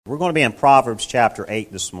We're going to be in Proverbs chapter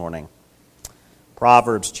 8 this morning.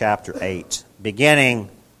 Proverbs chapter 8, beginning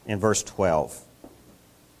in verse 12.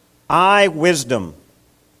 I, wisdom,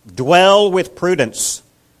 dwell with prudence,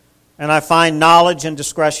 and I find knowledge and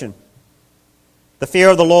discretion. The fear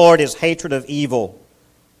of the Lord is hatred of evil,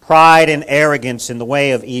 pride and arrogance in the way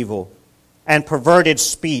of evil, and perverted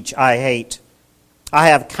speech I hate. I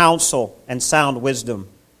have counsel and sound wisdom.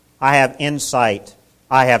 I have insight.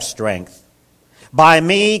 I have strength. By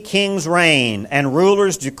me kings reign, and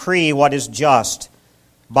rulers decree what is just.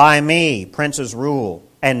 By me princes rule,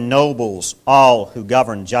 and nobles all who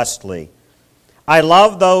govern justly. I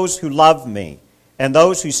love those who love me, and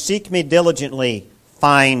those who seek me diligently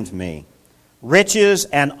find me. Riches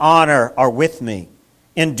and honor are with me,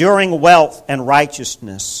 enduring wealth and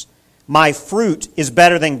righteousness. My fruit is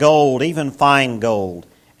better than gold, even fine gold,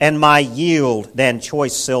 and my yield than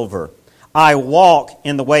choice silver. I walk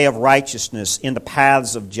in the way of righteousness, in the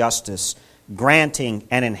paths of justice, granting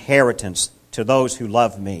an inheritance to those who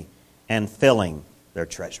love me and filling their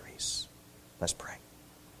treasuries. Let's pray.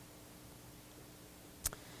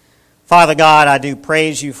 Father God, I do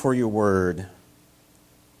praise you for your word.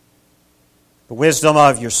 The wisdom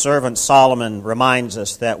of your servant Solomon reminds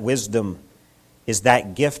us that wisdom is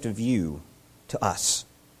that gift of you to us.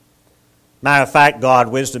 Matter of fact, God,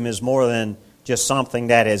 wisdom is more than just something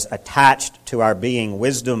that is attached to our being.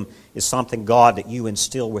 Wisdom is something, God, that you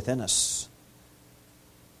instill within us.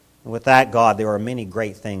 And with that, God, there are many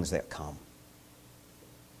great things that come.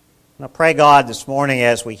 And I pray, God, this morning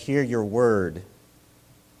as we hear your word,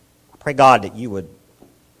 I pray, God, that you would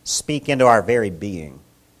speak into our very being.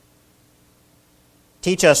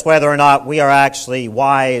 Teach us whether or not we are actually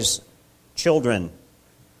wise children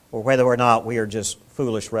or whether or not we are just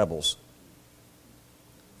foolish rebels.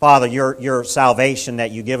 Father, your salvation that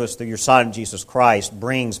you give us through your Son, Jesus Christ,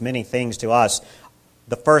 brings many things to us.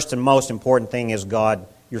 The first and most important thing is, God,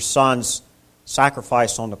 your Son's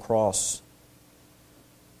sacrifice on the cross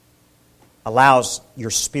allows your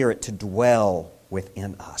Spirit to dwell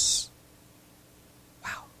within us.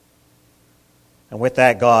 Wow. And with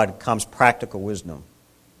that, God, comes practical wisdom.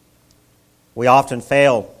 We often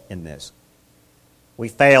fail in this. We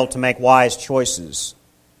fail to make wise choices.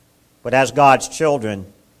 But as God's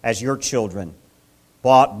children, as your children,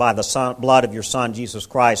 bought by the blood of your Son, Jesus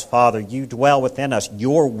Christ, Father, you dwell within us.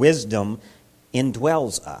 Your wisdom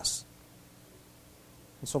indwells us.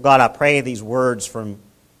 And so, God, I pray these words from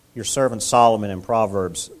your servant Solomon in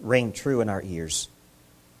Proverbs ring true in our ears.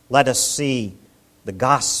 Let us see the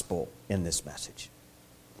gospel in this message.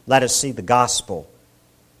 Let us see the gospel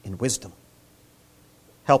in wisdom.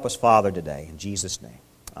 Help us, Father, today. In Jesus' name,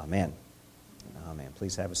 amen. Amen.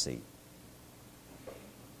 Please have a seat.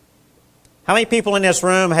 How many people in this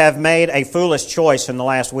room have made a foolish choice in the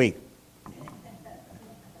last week?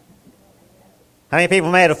 How many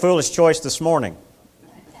people made a foolish choice this morning?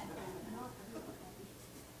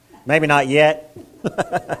 Maybe not yet.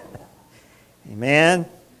 Amen.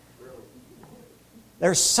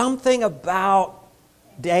 There's something about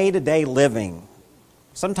day-to-day living.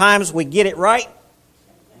 Sometimes we get it right,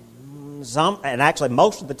 and actually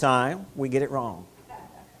most of the time we get it wrong.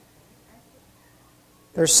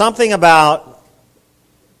 There's something about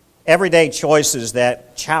everyday choices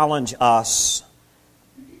that challenge us.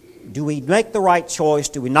 Do we make the right choice?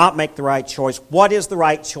 Do we not make the right choice? What is the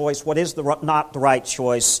right choice? What is not the right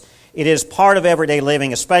choice? It is part of everyday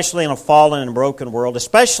living, especially in a fallen and broken world,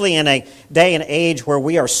 especially in a day and age where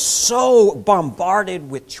we are so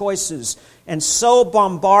bombarded with choices and so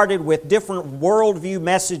bombarded with different worldview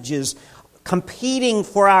messages competing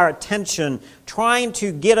for our attention, trying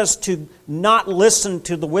to get us to not listen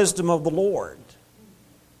to the wisdom of the Lord.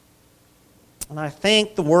 And I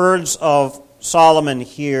think the words of Solomon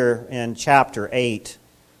here in chapter 8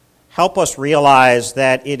 help us realize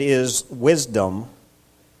that it is wisdom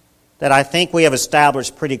that I think we have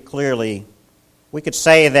established pretty clearly. We could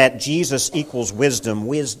say that Jesus equals wisdom.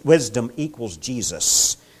 Wisdom equals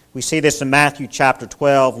Jesus. We see this in Matthew chapter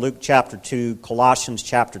 12, Luke chapter 2, Colossians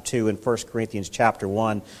chapter 2, and 1 Corinthians chapter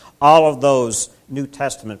 1. All of those New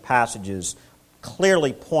Testament passages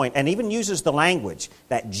clearly point, and even uses the language,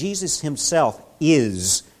 that Jesus himself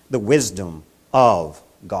is the wisdom of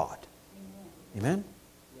God. Amen?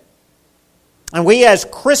 And we as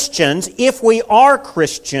Christians, if we are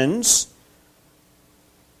Christians,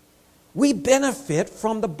 we benefit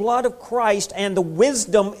from the blood of Christ and the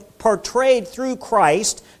wisdom portrayed through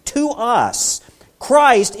Christ to us.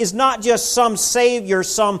 Christ is not just some Savior,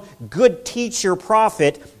 some good teacher,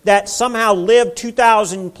 prophet that somehow lived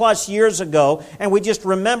 2,000 plus years ago and we just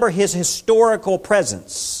remember his historical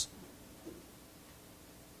presence.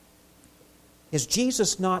 is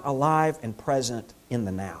Jesus not alive and present in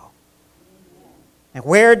the now? And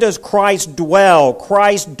where does Christ dwell?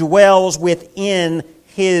 Christ dwells within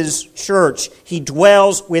His church. He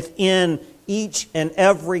dwells within each and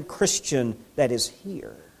every Christian that is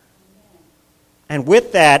here. And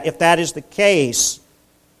with that, if that is the case,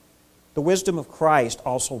 the wisdom of Christ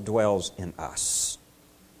also dwells in us.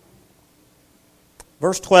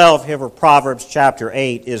 Verse 12 here of Proverbs chapter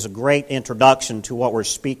 8 is a great introduction to what we're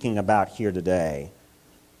speaking about here today.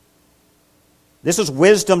 This is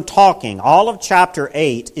wisdom talking. All of chapter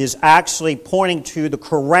 8 is actually pointing to the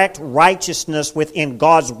correct righteousness within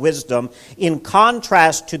God's wisdom, in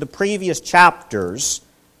contrast to the previous chapters,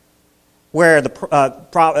 where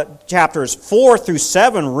the chapters 4 through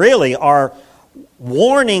 7 really are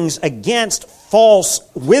warnings against false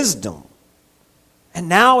wisdom. And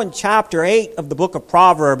now in chapter 8 of the book of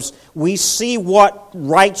Proverbs, we see what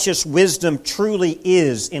righteous wisdom truly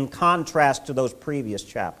is in contrast to those previous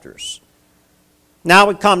chapters. Now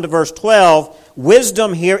we come to verse 12.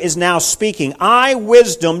 Wisdom here is now speaking. I,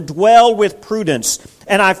 wisdom, dwell with prudence,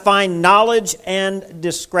 and I find knowledge and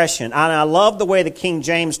discretion. And I love the way the King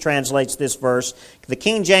James translates this verse. The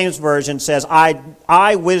King James Version says,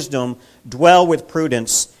 I, wisdom, dwell with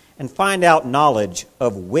prudence, and find out knowledge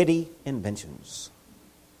of witty inventions.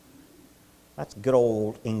 That's good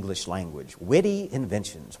old English language. Witty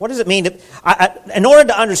inventions. What does it mean? In order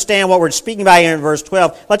to understand what we're speaking about here in verse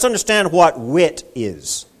 12, let's understand what wit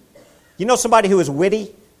is. You know somebody who is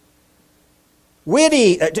witty?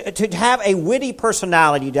 Witty, to have a witty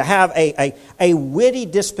personality, to have a witty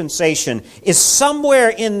dispensation, is somewhere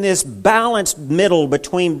in this balanced middle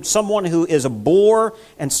between someone who is a bore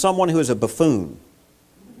and someone who is a buffoon.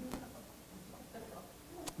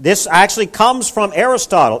 This actually comes from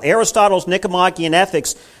Aristotle. Aristotle's Nicomachean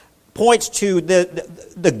Ethics points to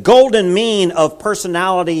the golden mean of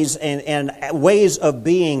personalities and ways of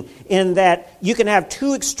being, in that you can have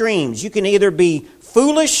two extremes. You can either be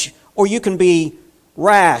foolish or you can be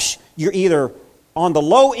rash. You're either on the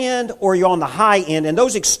low end or you're on the high end, and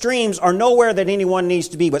those extremes are nowhere that anyone needs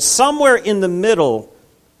to be. But somewhere in the middle,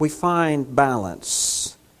 we find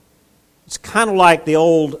balance. It's kind of like the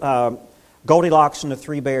old Goldilocks and the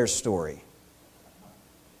Three Bears story.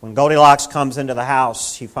 When Goldilocks comes into the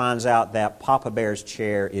house, she finds out that Papa Bear's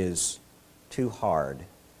chair is too hard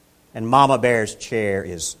and Mama Bear's chair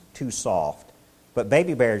is too soft, but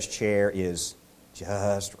Baby Bear's chair is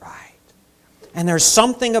just right. And there's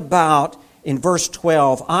something about, in verse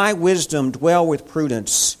 12, I, wisdom, dwell with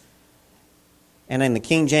prudence, and in the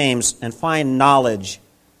King James, and find knowledge,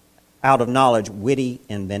 out of knowledge, witty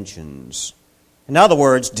inventions. In other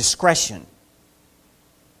words, discretion.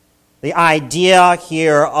 The idea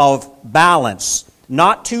here of balance.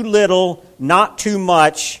 Not too little, not too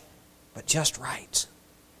much, but just right.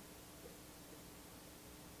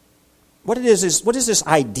 What is this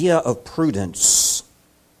idea of prudence?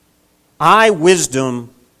 I,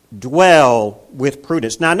 wisdom, dwell with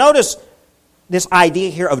prudence. Now notice this idea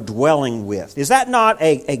here of dwelling with. Is that not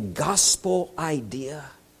a gospel idea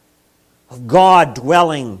of God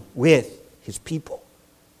dwelling with His people?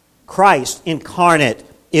 Christ incarnate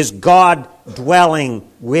is God dwelling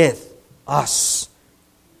with us.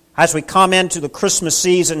 As we come into the Christmas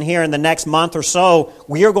season here in the next month or so,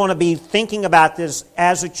 we are going to be thinking about this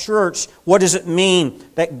as a church. What does it mean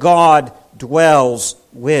that God dwells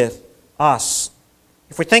with us?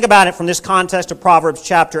 If we think about it from this context of Proverbs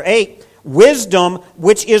chapter 8, wisdom,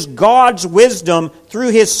 which is God's wisdom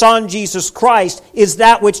through His Son Jesus Christ, is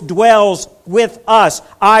that which dwells with us.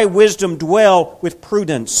 I, wisdom, dwell with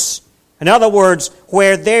prudence. In other words,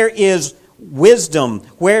 where there is wisdom,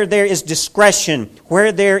 where there is discretion,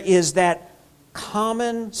 where there is that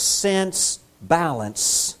common sense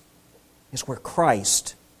balance, is where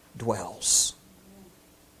Christ dwells.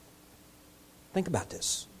 Think about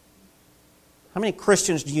this. How many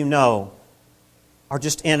Christians do you know are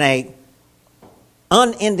just in a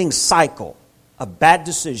unending cycle of bad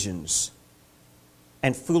decisions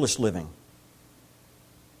and foolish living,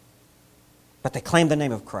 but they claim the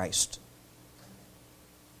name of Christ?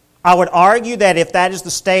 I would argue that if that is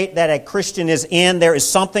the state that a Christian is in, there is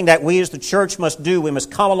something that we as the church must do. We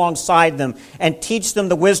must come alongside them and teach them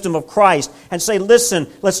the wisdom of Christ and say, listen,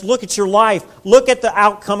 let's look at your life. Look at the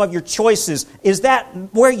outcome of your choices. Is that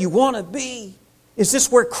where you want to be? Is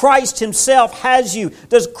this where Christ Himself has you?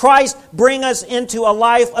 Does Christ bring us into a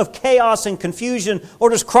life of chaos and confusion,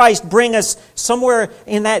 or does Christ bring us somewhere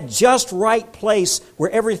in that just right place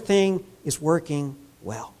where everything is working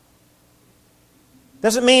well?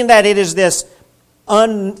 Doesn't mean that it is this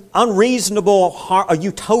unreasonable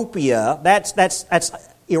utopia. That's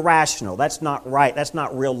irrational. That's not right. That's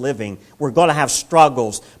not real living. We're going to have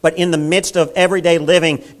struggles. But in the midst of everyday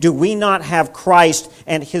living, do we not have Christ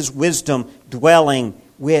and His wisdom dwelling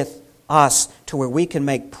with us to where we can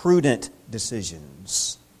make prudent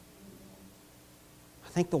decisions? I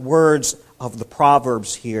think the words of the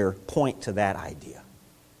Proverbs here point to that idea.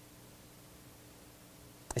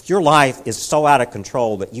 If your life is so out of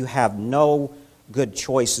control that you have no good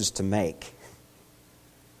choices to make,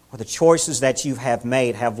 or the choices that you have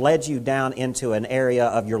made have led you down into an area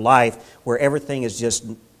of your life where everything is just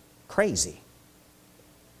crazy,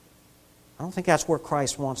 I don't think that's where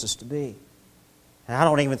Christ wants us to be. And I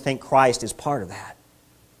don't even think Christ is part of that.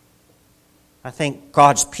 I think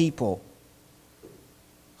God's people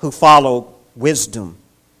who follow wisdom,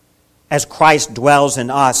 as Christ dwells in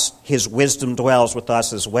us, His wisdom dwells with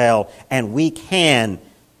us as well. And we can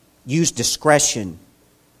use discretion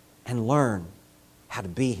and learn how to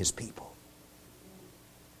be His people.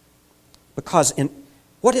 Because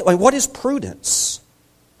what is prudence?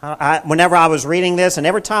 Whenever I was reading this, and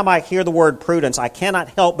every time I hear the word prudence, I cannot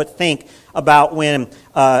help but think about when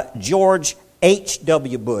George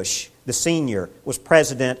H.W. Bush, the senior, was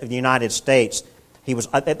president of the United States. He was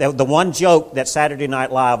the one joke that Saturday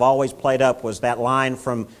Night Live always played up was that line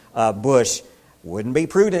from Bush, "Wouldn't be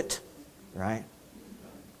prudent," right?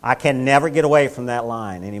 I can never get away from that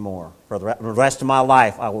line anymore. For the rest of my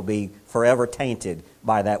life, I will be forever tainted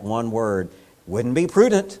by that one word, "Wouldn't be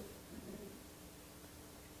prudent."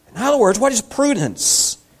 In other words, what is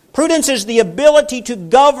prudence? Prudence is the ability to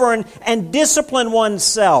govern and discipline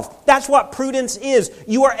oneself. That's what prudence is.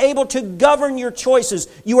 You are able to govern your choices.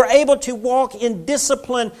 You are able to walk in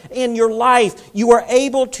discipline in your life. You are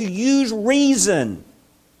able to use reason.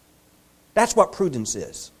 That's what prudence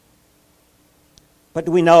is. But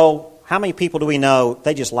do we know, how many people do we know,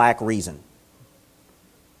 they just lack reason?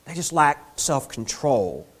 They just lack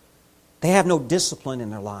self-control. They have no discipline in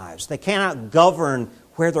their lives. They cannot govern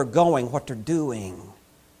where they're going, what they're doing.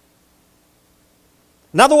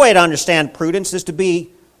 Another way to understand prudence is to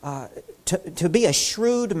be a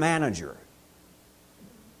shrewd manager.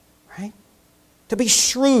 Right? To be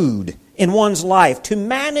shrewd in one's life. To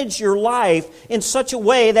manage your life in such a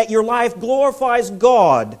way that your life glorifies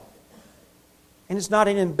God and is not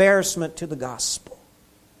an embarrassment to the gospel.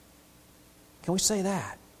 Can we say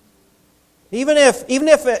that? Even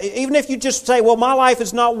if you just say, well, my life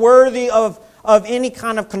is not worthy of any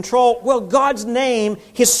kind of control. Well, God's name,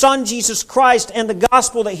 His Son Jesus Christ, and the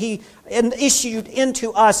gospel that He issued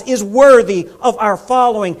into us is worthy of our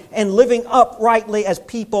following and living uprightly as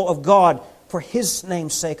people of God for His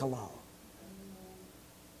name's sake alone.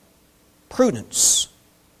 Prudence.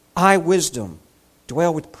 I, wisdom,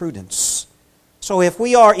 dwell with prudence. So if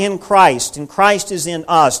we are in Christ and Christ is in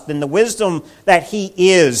us, then the wisdom that He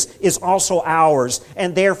is also ours,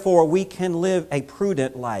 and therefore we can live a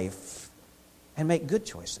prudent life and make good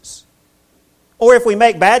choices. Or if we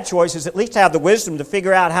make bad choices, at least have the wisdom to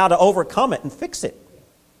figure out how to overcome it and fix it.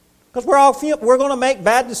 Because we're going to make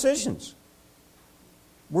bad decisions.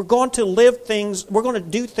 We're going to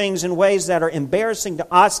do things in ways that are embarrassing to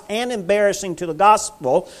us and embarrassing to the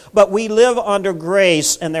gospel, but we live under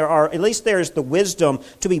grace, and at least there is the wisdom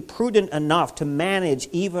to be prudent enough to manage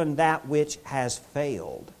even that which has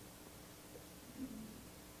failed.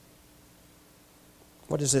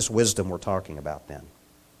 What is this wisdom we're talking about then?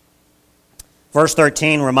 Verse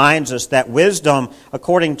 13 reminds us that wisdom,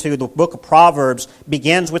 according to the book of Proverbs,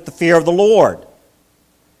 begins with the fear of the Lord.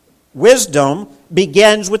 Wisdom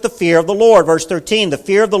begins with the fear of the Lord. Verse 13, the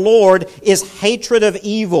fear of the Lord is hatred of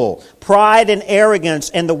evil, pride and arrogance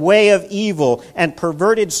and the way of evil, and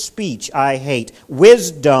perverted speech I hate.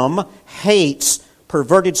 Wisdom hates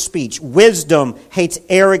perverted speech. Wisdom hates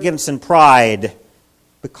arrogance and pride,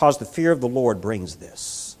 because the fear of the Lord brings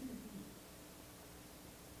this.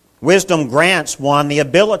 Wisdom grants one the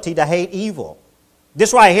ability to hate evil.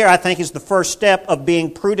 This right here, I think, is the first step of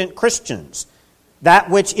being prudent Christians.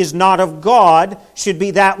 That which is not of God should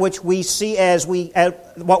be that which we see as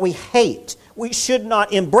what we hate. We should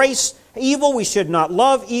not embrace evil. We should not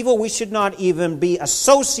love evil. We should not even be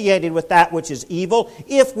associated with that which is evil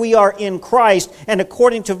if we are in Christ. And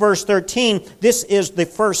according to verse 13, this is the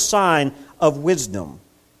first sign of wisdom.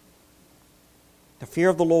 The fear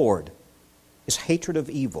of the Lord is hatred of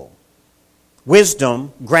evil.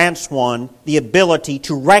 Wisdom grants one the ability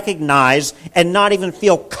to recognize and not even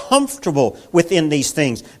feel comfortable within these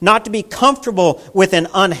things. Not to be comfortable with an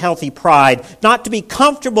unhealthy pride. Not to be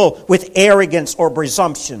comfortable with arrogance or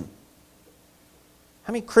presumption.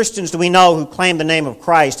 How many Christians do we know who claim the name of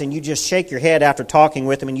Christ and you just shake your head after talking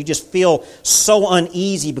with them and you just feel so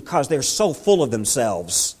uneasy because they're so full of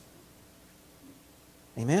themselves?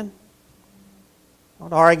 Amen? I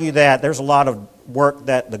would argue that there's a lot of work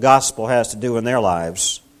that the gospel has to do in their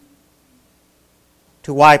lives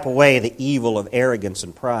to wipe away the evil of arrogance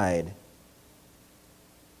and pride.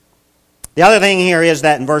 The other thing here is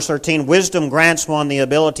that in verse 13, wisdom grants one the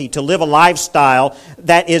ability to live a lifestyle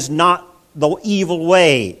that is not the evil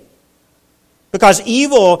way. Because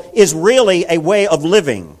evil is really a way of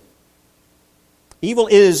living. Evil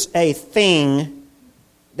is a thing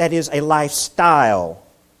that is a lifestyle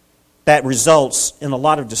that results in a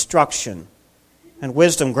lot of destruction. And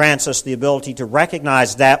wisdom grants us the ability to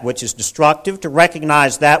recognize that which is destructive, to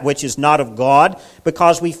recognize that which is not of God,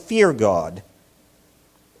 because we fear God.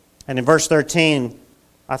 And in verse 13,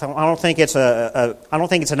 I don't think it's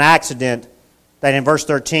an accident that in verse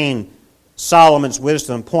 13, Solomon's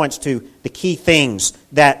wisdom points to the key things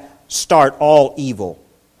that start all evil,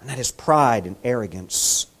 and that is pride and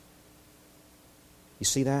arrogance. You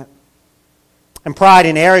see that? And pride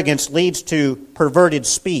and arrogance leads to perverted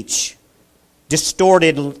speech,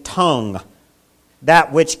 distorted tongue,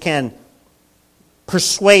 that which can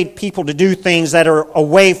persuade people to do things that are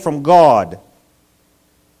away from God.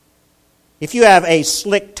 If you have a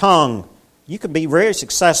slick tongue, you can be very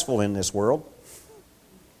successful in this world.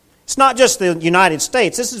 It's not just the United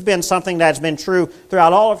States. This has been something that's been true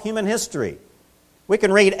throughout all of human history. We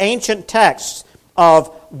can read ancient texts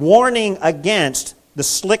of warning against the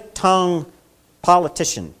slick-tongued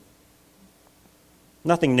politician.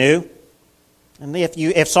 Nothing new. And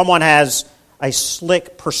if someone has a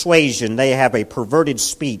slick persuasion, they have a perverted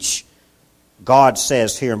speech, God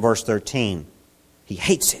says here in verse 13, He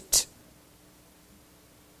hates it.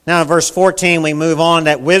 Now in verse 14 we move on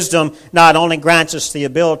that wisdom not only grants us the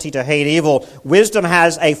ability to hate evil, wisdom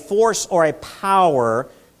has a force or a power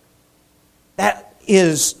that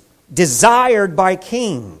is desired by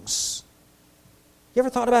kings. You ever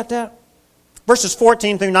thought about that? Verses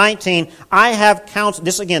 14 through 19, I have counsel.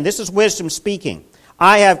 This is wisdom speaking.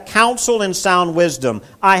 I have counsel and sound wisdom.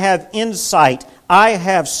 I have insight. I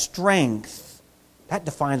have strength. That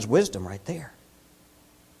defines wisdom right there.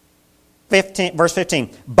 Verse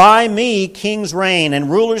 15, by me kings reign and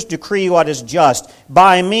rulers decree what is just.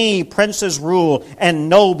 By me princes rule and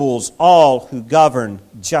nobles all who govern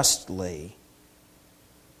justly.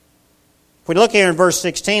 If we look here in verse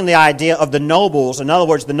 16, the idea of the nobles, in other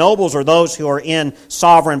words, the nobles are those who are in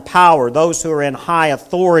sovereign power, those who are in high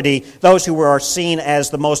authority, those who are seen as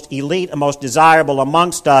the most elite and most desirable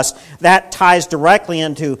amongst us. That ties directly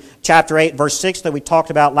into chapter 8, verse 6 that we talked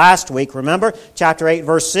about last week. Remember? Chapter 8,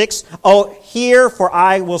 verse 6. Oh, hear, for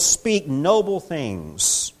I will speak noble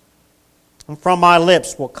things, and from my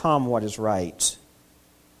lips will come what is right.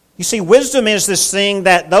 You see, wisdom is this thing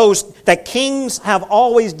that kings have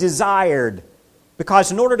always desired.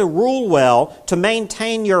 Because in order to rule well, to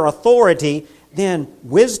maintain your authority, then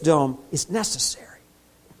wisdom is necessary.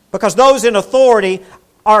 Because those in authority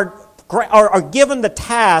are given the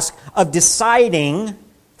task of deciding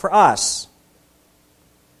for us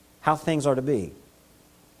how things are to be.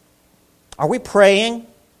 Are we praying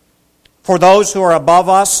for those who are above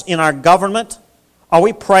us in our government? Are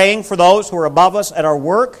we praying for those who are above us at our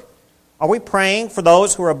work? Are we praying for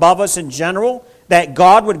those who are above us in general, that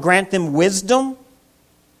God would grant them wisdom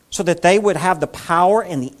so that they would have the power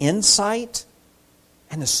and the insight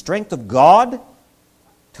and the strength of God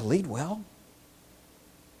to lead well?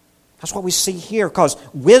 That's what we see here, because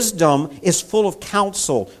wisdom is full of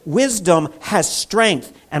counsel. Wisdom has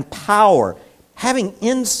strength and power. Having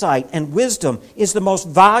insight and wisdom is the most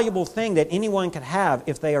valuable thing that anyone can have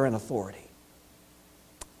if they are in authority.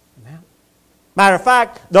 Matter of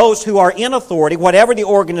fact, those who are in authority, whatever the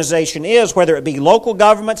organization is, whether it be local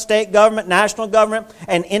government, state government, national government,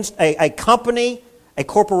 a company, a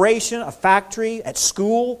corporation, a factory, at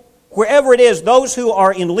school, wherever it is, those who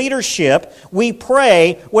are in leadership, we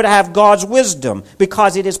pray would have God's wisdom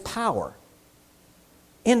because it is power,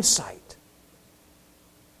 insight.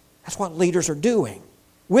 That's what leaders are doing.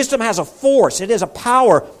 Wisdom has a force. It is a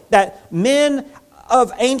power that men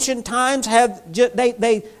of ancient times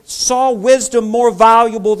they saw wisdom more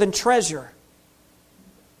valuable than treasure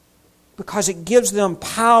because it gives them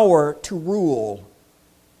power to rule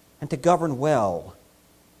and to govern well.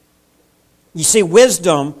 You see,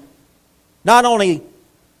 wisdom not only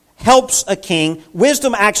helps a king,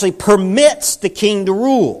 wisdom actually permits the king to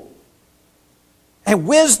rule. And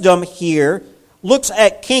wisdom here looks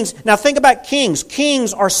at kings. Now think about kings.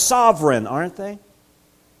 Kings are sovereign, aren't they?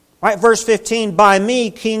 Right, verse 15, by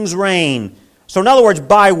me kings reign. So in other words,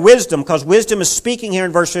 by wisdom, because wisdom is speaking here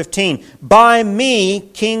in verse 15. By me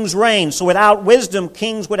kings reign. So without wisdom,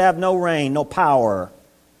 kings would have no reign, no power.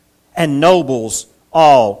 And nobles,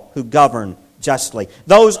 all who govern justly.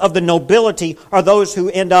 Those of the nobility are those who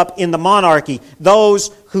end up in the monarchy.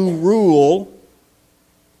 Those who rule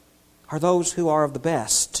are those who are of the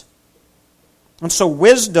best. And so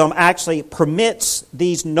wisdom actually permits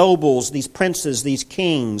these nobles, these princes, these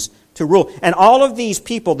kings to rule. And all of these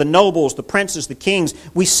people, the nobles, the princes, the kings,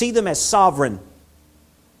 we see them as sovereign.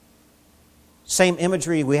 Same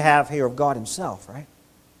imagery we have here of God Himself, right?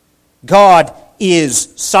 God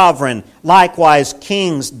is sovereign. Likewise,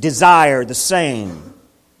 kings desire the same.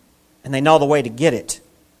 And they know the way to get it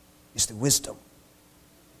is the wisdom.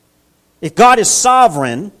 If God is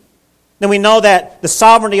sovereign, then we know that the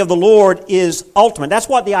sovereignty of the Lord is ultimate. That's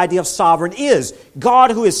what the idea of sovereign is.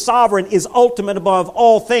 God who is sovereign is ultimate above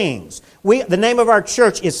all things. The name of our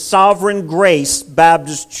church is Sovereign Grace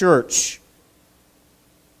Baptist Church.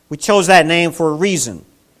 We chose that name for a reason.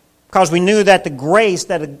 Because we knew that the grace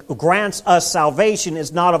that grants us salvation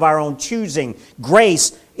is not of our own choosing.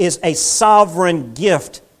 Grace is a sovereign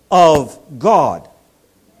gift of God.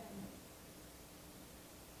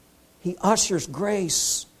 He ushers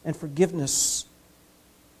grace and forgiveness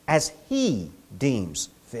as He deems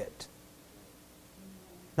fit.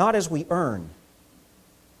 Not as we earn.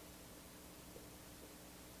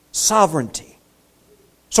 Sovereignty.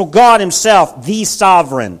 So God Himself, the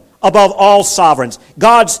sovereign, above all sovereigns.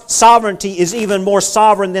 God's sovereignty is even more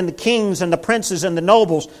sovereign than the kings and the princes and the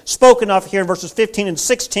nobles spoken of here in verses 15 and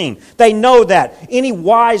 16. They know that. Any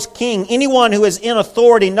wise king, anyone who is in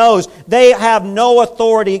authority knows they have no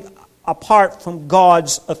authority apart from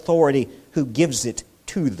God's authority who gives it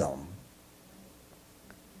to them.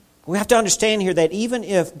 We have to understand here that even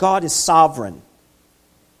if God is sovereign,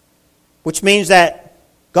 which means that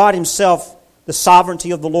God Himself, the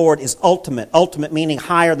sovereignty of the Lord is ultimate. Ultimate meaning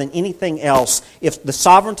higher than anything else. If the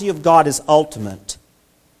sovereignty of God is ultimate,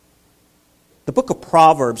 the book of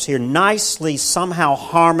Proverbs here nicely somehow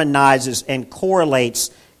harmonizes and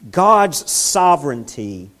correlates God's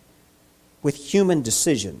sovereignty with human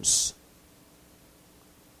decisions.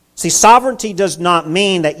 See, sovereignty does not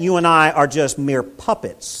mean that you and I are just mere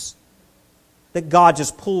puppets, that God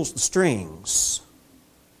just pulls the strings.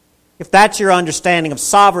 If that's your understanding of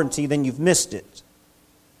sovereignty, then you've missed it.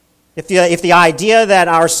 If the idea that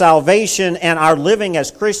our salvation and our living as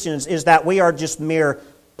Christians is that we are just mere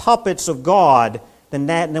puppets of God,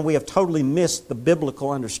 then we have totally missed the biblical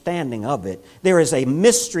understanding of it. There is a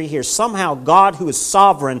mystery here. Somehow God, who is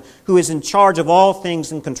sovereign, who is in charge of all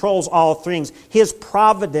things and controls all things, His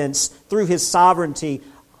providence through His sovereignty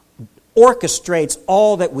orchestrates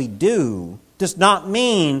all that we do, does not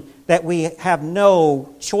mean that we have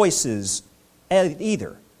no choices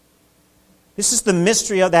either. This is the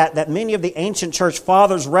mystery of that many of the ancient church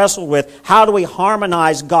fathers wrestled with. How do we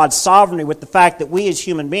harmonize God's sovereignty with the fact that we as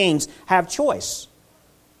human beings have choice?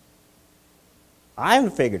 I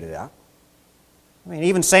haven't figured it out. I mean,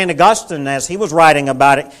 even St. Augustine, as he was writing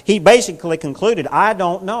about it, he basically concluded, I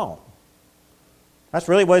don't know. That's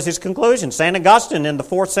really was his conclusion. St. Augustine in the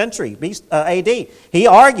 4th century A.D., he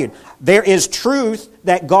argued, there is truth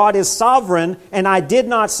that God is sovereign, and I did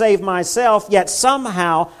not save myself, yet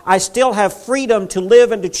somehow I still have freedom to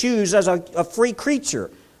live and to choose as a free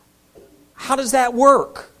creature. How does that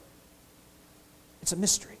work? It's a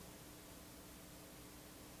mystery.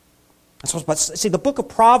 But see, the book of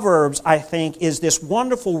Proverbs, I think, is this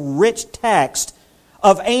wonderful, rich text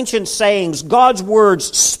of ancient sayings, God's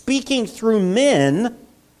words speaking through men,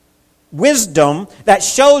 wisdom that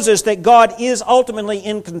shows us that God is ultimately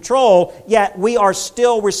in control, yet we are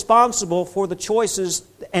still responsible for the choices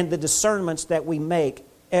and the discernments that we make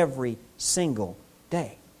every single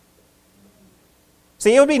day.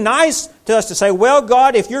 See, it would be nice to us to say, well,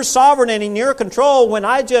 God, if you're sovereign and in your control, when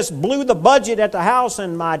I just blew the budget at the house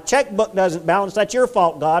and my checkbook doesn't balance, that's your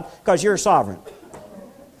fault, God, because you're sovereign.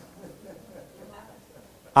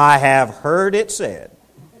 I have heard it said.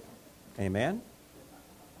 Amen?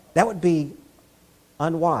 That would be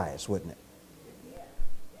unwise, wouldn't it?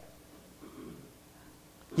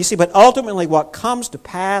 You see, but ultimately what comes to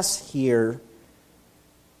pass here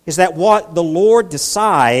is that what the Lord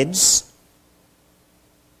decides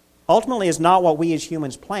ultimately is not what we as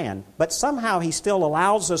humans plan, but somehow He still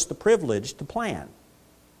allows us the privilege to plan.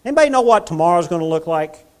 Anybody know what tomorrow's going to look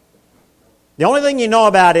like? The only thing you know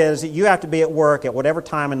about is that you have to be at work at whatever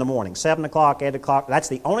time in the morning, 7 o'clock, 8 o'clock. That's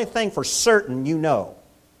the only thing for certain you know.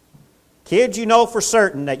 Kids, you know for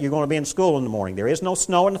certain that you're going to be in school in the morning. There is no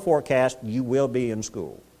snow in the forecast. You will be in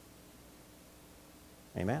school.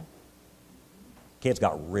 Amen? Kids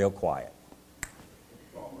got real quiet.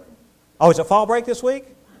 Oh, is it fall break this week?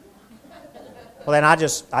 Well, then I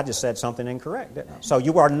just said something incorrect, didn't I? So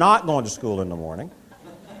you are not going to school in the morning,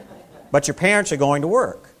 but your parents are going to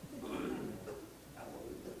work.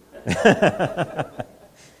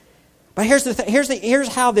 But here's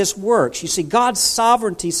how this works. You see, God's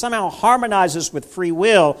sovereignty somehow harmonizes with free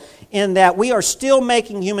will in that we are still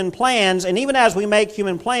making human plans, and even as we make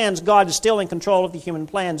human plans, God is still in control of the human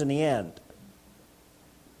plans in the end.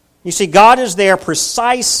 You see, God is there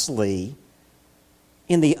precisely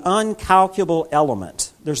in the uncalculable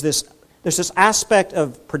element. There's this aspect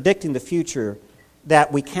of predicting the future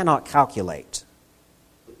that we cannot calculate.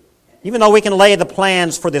 Even though we can lay the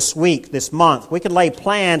plans for this week, this month, we can lay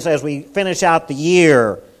plans as we finish out the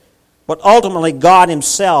year, but ultimately God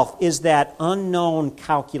Himself is that unknown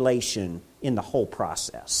calculation in the whole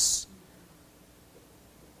process.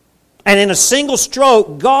 And in a single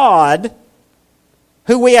stroke, God,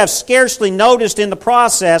 who we have scarcely noticed in the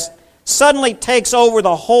process, suddenly takes over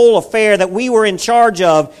the whole affair that we were in charge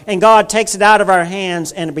of, and God takes it out of our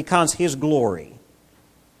hands and it becomes His glory.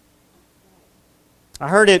 I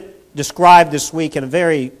heard it described this week in a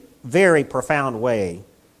very, very profound way.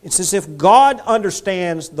 It's as if God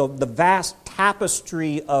understands the vast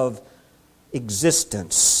tapestry of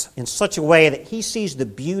existence in such a way that He sees the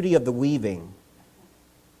beauty of the weaving.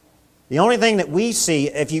 The only thing that we see,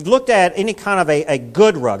 if you've looked at any kind of a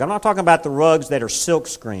good rug, I'm not talking about the rugs that are silk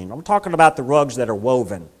screened, I'm talking about the rugs that are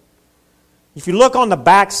woven. If you look on the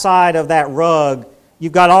back side of that rug,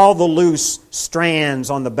 you've got all the loose strands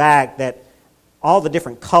on the back that all the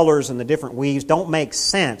different colors and the different weaves don't make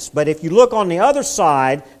sense. But if you look on the other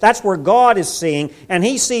side, that's where God is seeing, and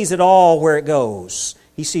He sees it all where it goes.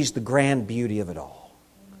 He sees the grand beauty of it all.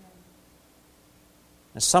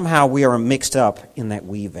 And somehow we are mixed up in that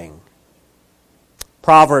weaving.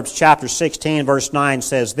 Proverbs chapter 16, verse 9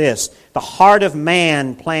 says this, "The heart of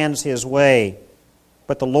man plans his way,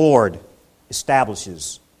 but the Lord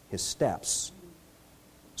establishes his steps."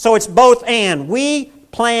 So it's both and. We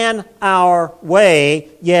plan our way,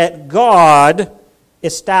 yet God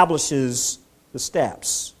establishes the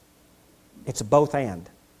steps. It's a both and.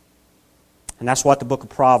 And that's what the book of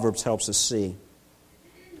Proverbs helps us see.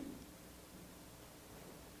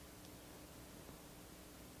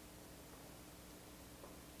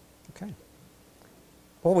 Okay.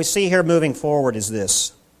 What we see here moving forward is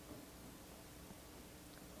this.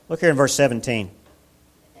 Look here in verse 17.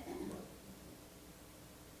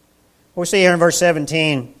 We see here in verse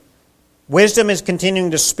 17, wisdom is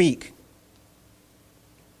continuing to speak.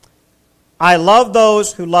 "I love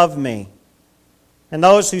those who love me, and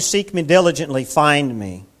those who seek me diligently find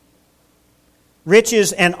me.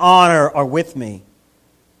 Riches and honor are with me,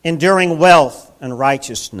 enduring wealth and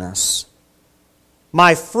righteousness.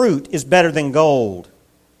 My fruit is better than gold,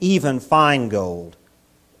 even fine gold,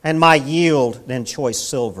 and my yield than choice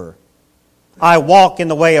silver. I walk in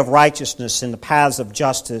the way of righteousness, in the paths of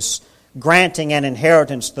justice, granting an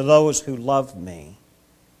inheritance to those who love me,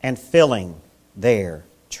 and filling their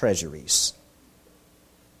treasuries."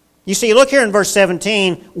 You see, look here in verse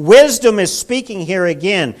 17, wisdom is speaking here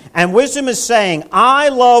again, and wisdom is saying, "I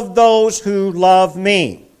love those who love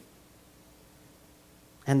me,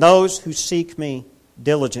 and those who seek me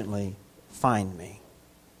diligently find me."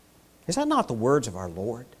 Is that not the words of our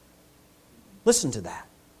Lord? Listen to that.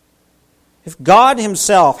 If God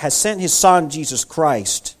Himself has sent His Son, Jesus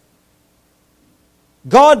Christ,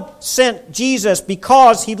 God sent Jesus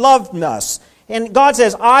because He loved us. And God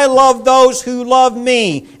says, "I love those who love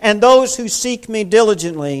me, and those who seek me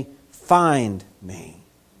diligently find me."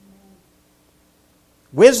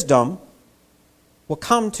 Wisdom will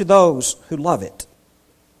come to those who love it.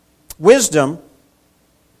 Wisdom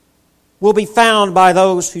will be found by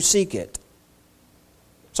those who seek it.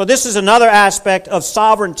 So this is another aspect of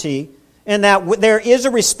sovereignty, in that there is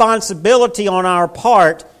a responsibility on our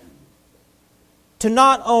part to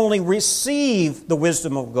not only receive the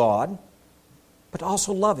wisdom of God, but to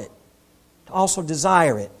also love it, to also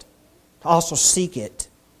desire it, to also seek it.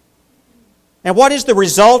 And what is the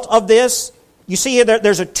result of this? You see here,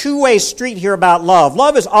 there's a two-way street here about love.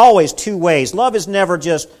 Love is always two ways. Love is never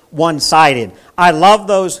just one-sided. I love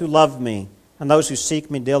those who love me, and those who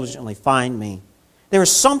seek me diligently find me. There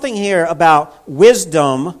is something here about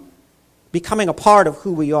wisdom becoming a part of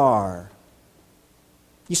who we are.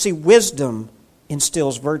 You see, wisdom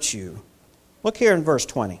instills virtue. Look here in verse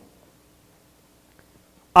 20.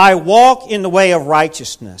 "I walk in the way of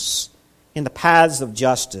righteousness, in the paths of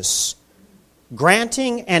justice,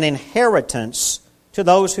 granting an inheritance to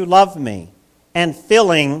those who love me, and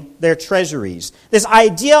filling their treasuries." This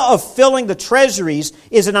idea of filling the treasuries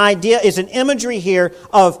is an imagery here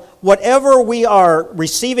of whatever we are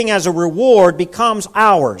receiving as a reward becomes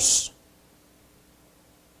ours.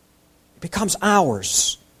 It becomes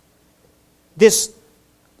ours. This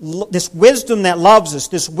wisdom that loves us,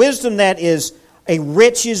 this wisdom that is a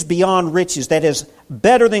riches beyond riches that is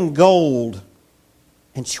better than gold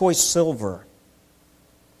and choice silver.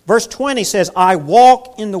 Verse 20 says, I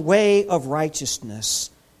walk in the way of righteousness,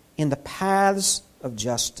 in the paths of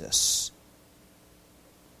justice.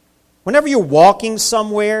 Whenever you're walking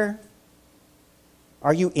somewhere,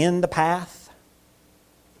 are you in the path?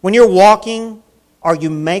 When you're walking, are you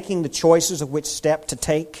making the choices of which step to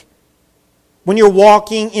take? When you're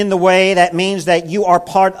walking in the way, that means that you are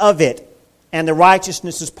part of it, and the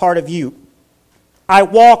righteousness is part of you. I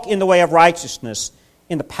walk in the way of righteousness,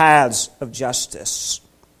 in the paths of justice.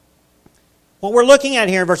 What we're looking at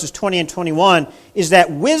here in verses 20 and 21 is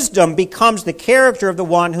that wisdom becomes the character of the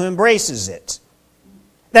one who embraces it.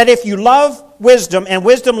 That if you love wisdom and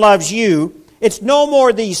wisdom loves you, it's no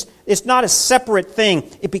more it's not a separate thing.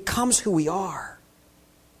 It becomes who we are.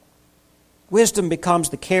 Wisdom becomes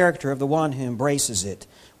the character of the one who embraces it.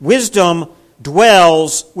 Wisdom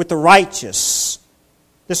dwells with the righteous.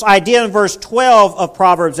 This idea in verse 12 of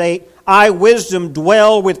Proverbs 8, I, wisdom,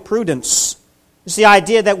 dwell with prudence. It's the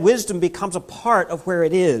idea that wisdom becomes a part of where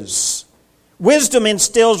it is. Wisdom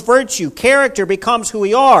instills virtue. Character becomes who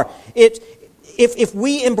we are. If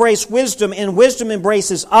we embrace wisdom and wisdom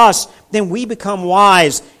embraces us, then we become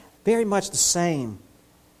wise, very much the same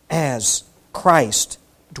as Christ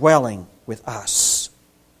dwelling with us.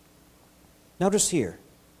 Notice here,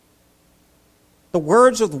 the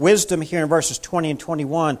words of wisdom here in verses 20 and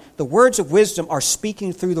 21, the words of wisdom are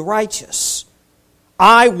speaking through the righteous.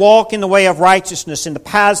 I walk in the way of righteousness, in the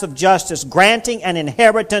paths of justice, granting an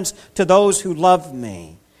inheritance to those who love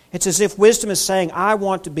me. It's as if wisdom is saying, I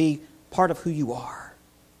want to be part of who you are.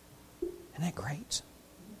 Isn't that great?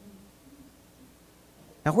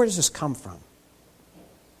 Now, where does this come from?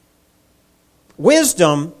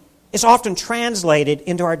 Wisdom is often translated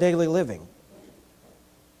into our daily living.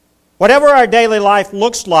 Whatever our daily life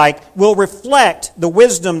looks like will reflect the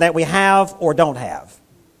wisdom that we have or don't have.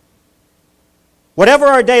 Whatever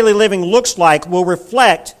our daily living looks like will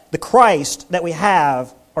reflect the Christ that we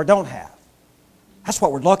have or don't have. That's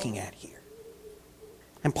what we're looking at here.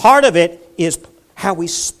 And part of it is how we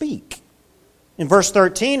speak. In verse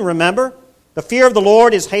 13, remember, the fear of the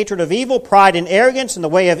Lord is hatred of evil, pride and arrogance in the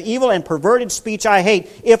way of evil, and perverted speech I hate.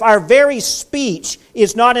 If our very speech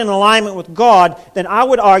is not in alignment with God, then I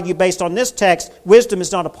would argue, based on this text, wisdom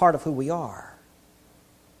is not a part of who we are.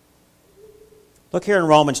 Look here in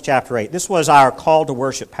Romans chapter 8. This was our call to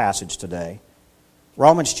worship passage today.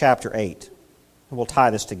 Romans chapter 8. And we'll tie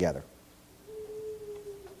this together.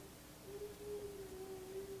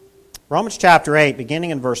 Romans chapter 8, beginning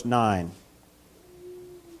in verse 9.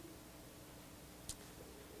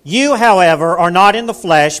 You, however, are not in the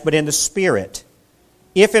flesh, but in the Spirit,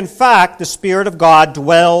 if in fact the Spirit of God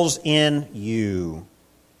dwells in you.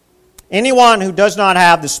 Anyone who does not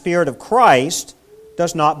have the Spirit of Christ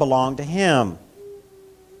does not belong to Him.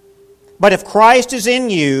 But if Christ is in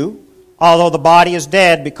you, although the body is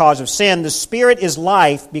dead because of sin, the Spirit is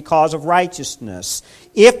life because of righteousness.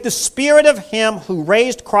 If the Spirit of Him who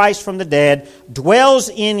raised Christ from the dead dwells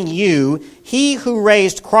in you, He who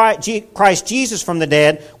raised Christ Jesus from the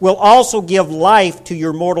dead will also give life to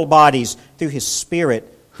your mortal bodies through His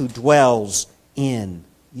Spirit who dwells in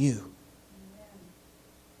you.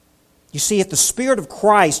 You see, if the Spirit of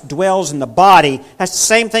Christ dwells in the body, that's the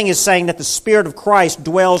same thing as saying that the Spirit of Christ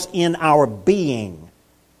dwells in our being.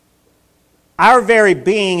 Our very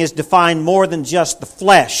being is defined more than just the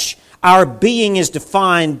flesh. Our being is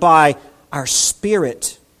defined by our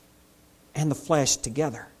spirit and the flesh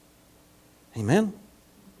together. Amen?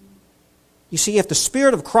 You see, if the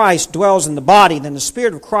Spirit of Christ dwells in the body, then the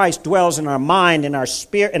Spirit of Christ dwells in our mind, in our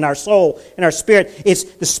spirit, in our soul, in our spirit. It's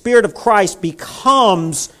the Spirit of Christ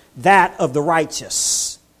becomes that of the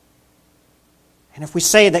righteous. And if we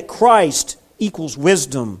say that Christ equals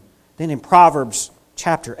wisdom, then in Proverbs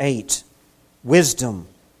chapter 8, wisdom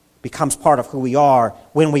becomes part of who we are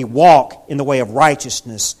when we walk in the way of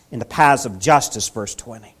righteousness in the paths of justice, verse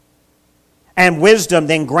 20. And wisdom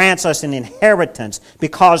then grants us an inheritance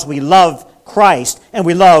because we love Christ and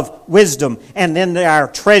we love wisdom, and then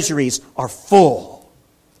our treasuries are full.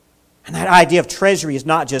 And that idea of treasury is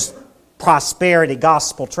not just prosperity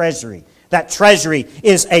gospel treasury. That treasury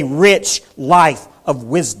is a rich life of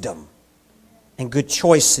wisdom and good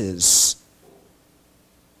choices.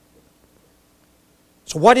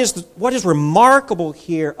 So what is remarkable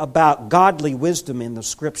here about godly wisdom in the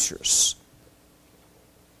Scriptures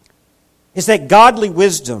is that godly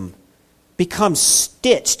wisdom becomes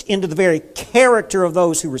stitched into the very character of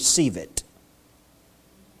those who receive it.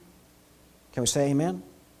 Can we say amen?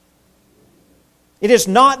 It is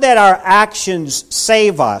not that our actions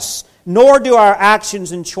save us, nor do our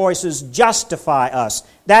actions and choices justify us.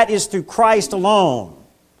 That is through Christ alone.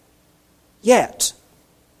 Yet,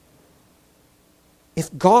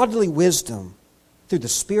 if godly wisdom through the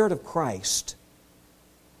Spirit of Christ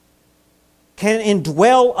can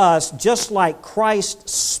indwell us just like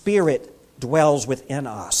Christ's Spirit dwells within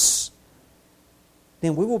us,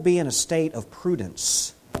 then we will be in a state of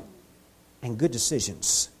prudence and good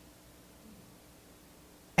decisions.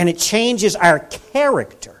 And it changes our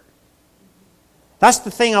character. That's the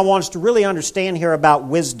thing I want us to really understand here about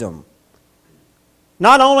wisdom.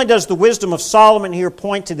 Not only does the wisdom of Solomon here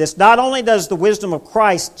point to this, not only does the wisdom of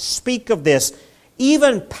Christ speak of this,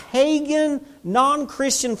 even pagan,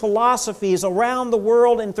 non-Christian philosophies around the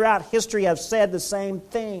world and throughout history have said the same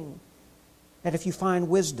thing. That if you find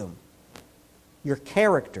wisdom, your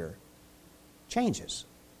character changes.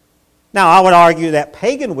 Now, I would argue that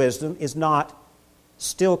pagan wisdom is not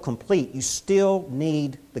still complete. You still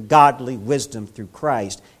need the godly wisdom through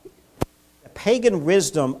Christ. The pagan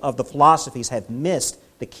wisdom of the philosophies have missed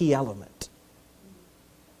the key element.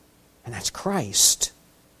 And that's Christ.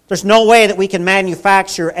 There's no way that we can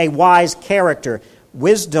manufacture a wise character.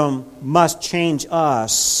 Wisdom must change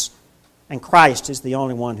us, and Christ is the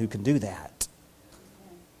only one who can do that.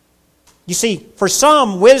 You see, for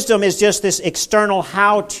some, wisdom is just this external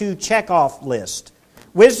how-to check-off list.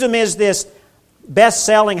 Wisdom is this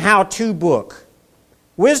best-selling how-to book.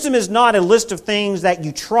 Wisdom is not a list of things that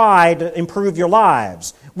you try to improve your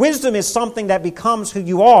lives. Wisdom is something that becomes who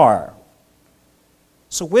you are.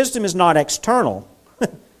 So wisdom is not external.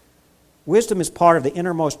 Wisdom is part of the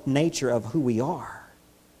innermost nature of who we are.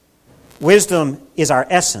 Wisdom is our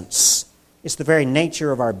essence. It's the very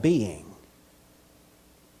nature of our being.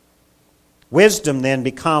 Wisdom then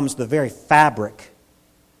becomes the very fabric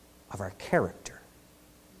of our character.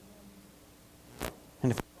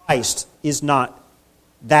 And if Christ is not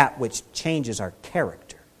that which changes our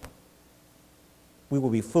character, we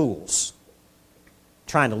will be fools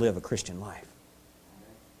trying to live a Christian life.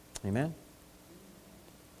 Amen?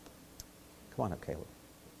 Come on up, Caleb.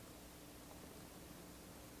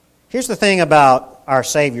 Here's the thing about our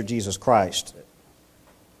Savior, Jesus Christ.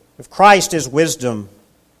 If Christ is wisdom,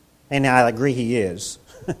 and I agree He is,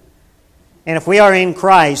 and if we are in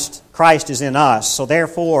Christ, Christ is in us, so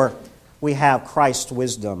therefore we have Christ's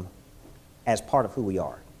wisdom as part of who we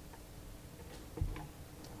are.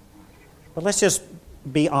 But let's just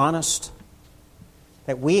be honest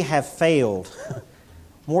that we have failed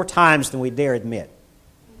more times than we dare admit.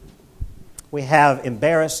 We have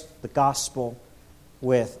embarrassed the gospel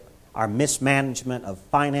with our mismanagement of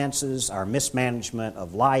finances, our mismanagement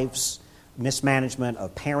of lives, mismanagement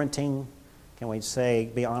of parenting. Can we say,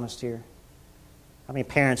 be honest here? How many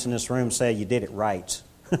parents in this room say you did it right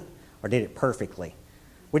or did it perfectly?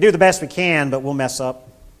 We do the best we can, but we'll mess up.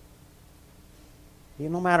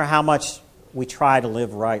 No matter how much we try to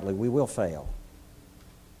live rightly, we will fail.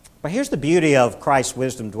 But here's the beauty of Christ's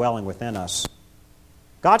wisdom dwelling within us.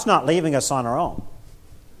 God's not leaving us on our own.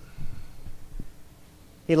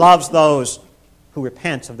 He loves those who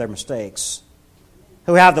repent of their mistakes,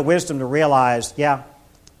 who have the wisdom to realize, yeah,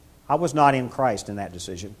 I was not in Christ in that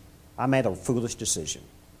decision. I made a foolish decision.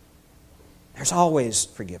 There's always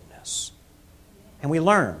forgiveness. And we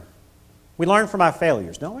learn. We learn from our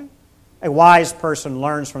failures, don't we? A wise person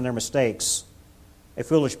learns from their mistakes. A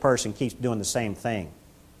foolish person keeps doing the same thing.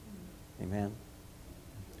 Amen.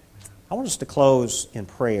 I want us to close in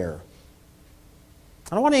prayer.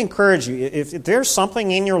 I want to encourage you, if there's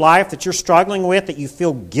something in your life that you're struggling with that you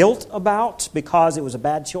feel guilt about because it was a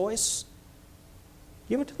bad choice,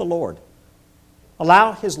 give it to the Lord.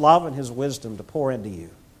 Allow His love and His wisdom to pour into you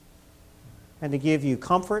and to give you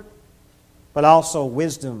comfort, but also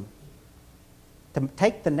wisdom to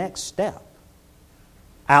take the next step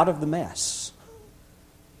out of the mess.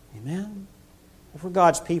 Amen? If we're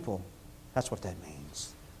God's people, that's what that means.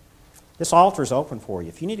 This altar is open for you.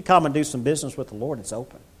 If you need to come and do some business with the Lord, it's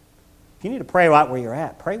open. If you need to pray right where you're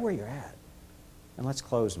at, pray where you're at. And let's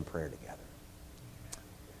close in prayer together.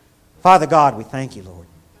 Father God, we thank you, Lord.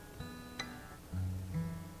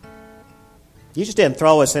 You just didn't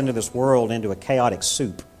throw us into this world into a chaotic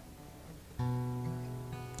soup.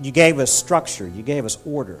 You gave us structure. You gave us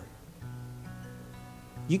order.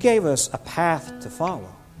 You gave us a path to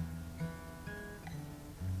follow.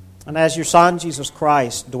 And as your Son, Jesus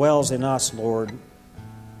Christ, dwells in us, Lord,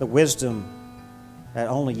 the wisdom that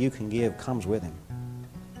only you can give comes with Him.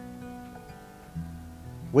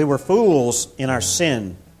 We were fools in our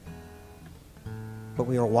sin, but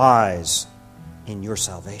we are wise in your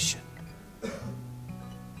salvation.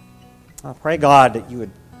 I pray, God, that you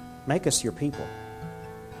would make us your people.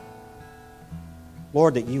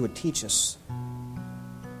 Lord, that you would teach us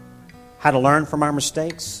how to learn from our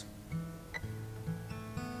mistakes,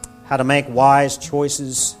 how to make wise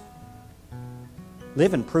choices,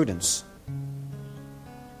 live in prudence,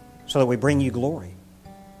 so that we bring you glory.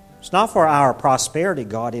 It's not for our prosperity,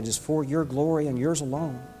 God. It is for your glory and yours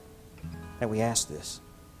alone that we ask this.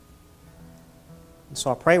 And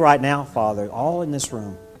so I pray right now, Father, all in this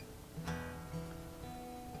room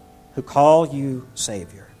who call you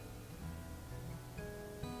Savior,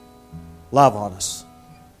 love on us.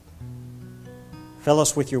 Fill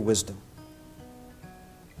us with your wisdom.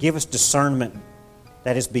 Give us discernment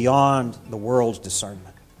that is beyond the world's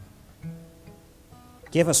discernment.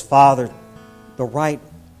 Give us, Father, the right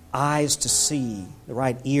eyes to see, the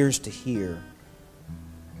right ears to hear,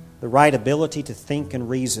 the right ability to think and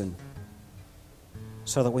reason,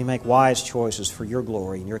 so that we make wise choices for your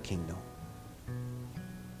glory and your kingdom.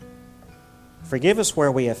 Forgive us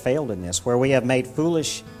where we have failed in this, where we have made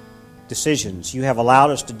foolish decisions. You have allowed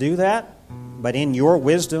us to do that, but in your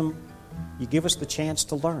wisdom, you give us the chance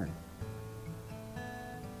to learn.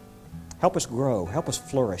 Help us grow. Help us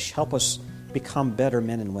flourish. Help us become better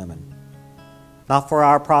men and women. Not for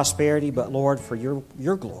our prosperity, but, Lord, for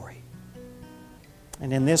your glory.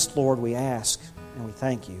 And in this, Lord, we ask and we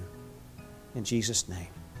thank you. In Jesus' name,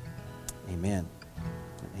 amen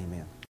and amen.